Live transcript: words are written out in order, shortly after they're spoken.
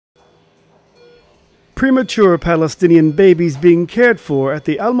Premature Palestinian babies being cared for at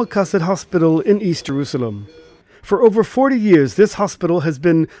the Al-Makassed hospital in East Jerusalem. For over 40 years, this hospital has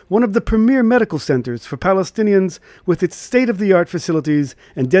been one of the premier medical centers for Palestinians, with its state-of-the-art facilities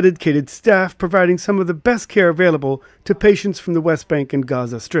and dedicated staff providing some of the best care available to patients from the West Bank and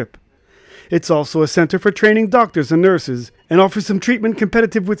Gaza Strip. It's also a center for training doctors and nurses and offers some treatment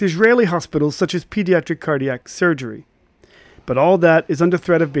competitive with Israeli hospitals such as pediatric cardiac surgery. But all that is under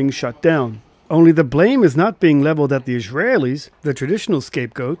threat of being shut down. Only the blame is not being leveled at the Israelis, the traditional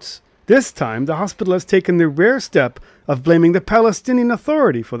scapegoats. This time, the hospital has taken the rare step of blaming the Palestinian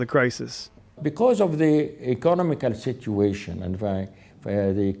Authority for the crisis. Because of the economical situation and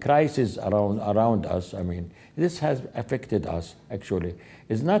the crisis around us, this has affected us, actually.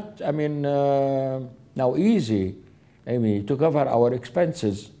 It's not, now easy, to cover our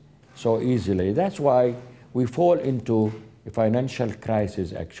expenses so easily. That's why we fall into a financial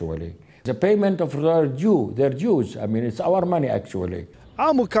crisis, actually. The payment of their dues, it's our money, actually.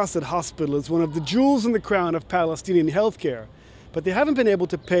 Al-Makassed Hospital is one of the jewels in the crown of Palestinian healthcare, but they haven't been able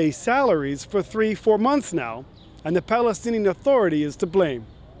to pay salaries for 3-4 months now, and the Palestinian Authority is to blame.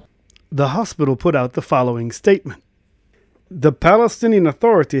 The hospital put out the following statement. The Palestinian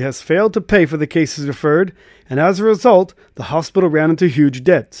Authority has failed to pay for the cases referred, and as a result, the hospital ran into huge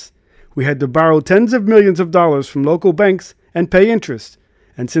debts. We had to borrow tens of millions of dollars from local banks and pay interest,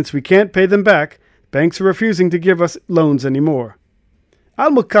 and since we can't pay them back, banks are refusing to give us loans anymore.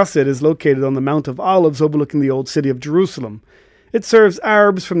 Al-Makassed is located on the Mount of Olives overlooking the old city of Jerusalem. It serves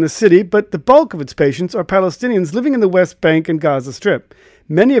Arabs from the city, but the bulk of its patients are Palestinians living in the West Bank and Gaza Strip,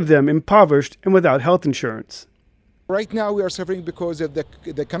 many of them impoverished and without health insurance. Right now we are suffering because of the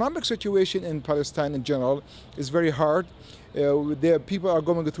economic situation in Palestine in general is very hard. The people are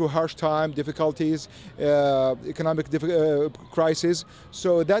going through harsh time, difficulties, economic crisis,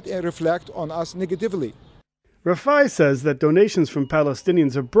 so that reflects on us negatively. Rafai says that donations from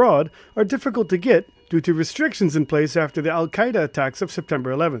Palestinians abroad are difficult to get due to restrictions in place after the Al-Qaeda attacks of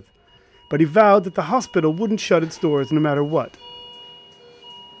September 11th. But he vowed that the hospital wouldn't shut its doors no matter what.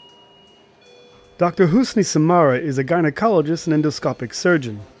 Dr. Husni Samara is a gynecologist and endoscopic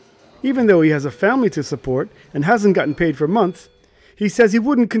surgeon. Even though he has a family to support and hasn't gotten paid for months, he says he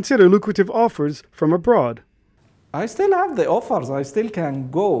wouldn't consider lucrative offers from abroad. I still have the offers, I still can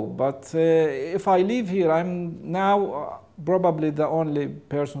go, but if I leave here, I'm now probably the only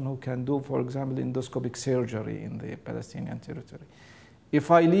person who can do, for example, endoscopic surgery in the Palestinian territory. If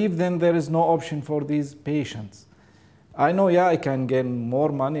I leave, then there is no option for these patients. I know, I can gain more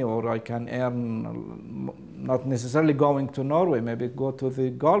money, or I can earn, not necessarily going to Norway, maybe go to the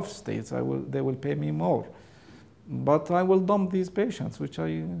Gulf states, they will pay me more. But I will dump these patients, which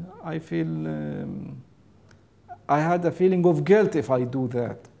I feel, I had a feeling of guilt if I do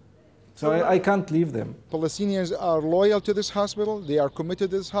that. So I can't leave them. Palestinians are loyal to this hospital. They are committed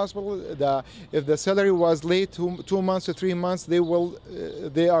to this hospital. If the salary was late 2 months to 3 months,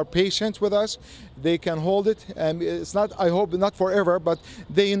 they are patient with us. They can hold it. And it's not, I hope, not forever, but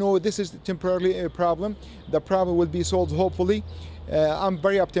they know this is temporarily a problem. The problem will be solved, hopefully. I'm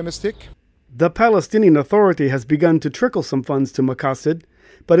very optimistic. The Palestinian Authority has begun to trickle some funds to Makassed,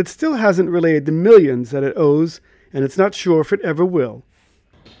 but it still hasn't relayed the millions that it owes, and it's not sure if it ever will.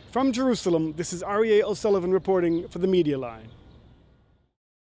 From Jerusalem, this is Aryeh O'Sullivan reporting for the Media Line.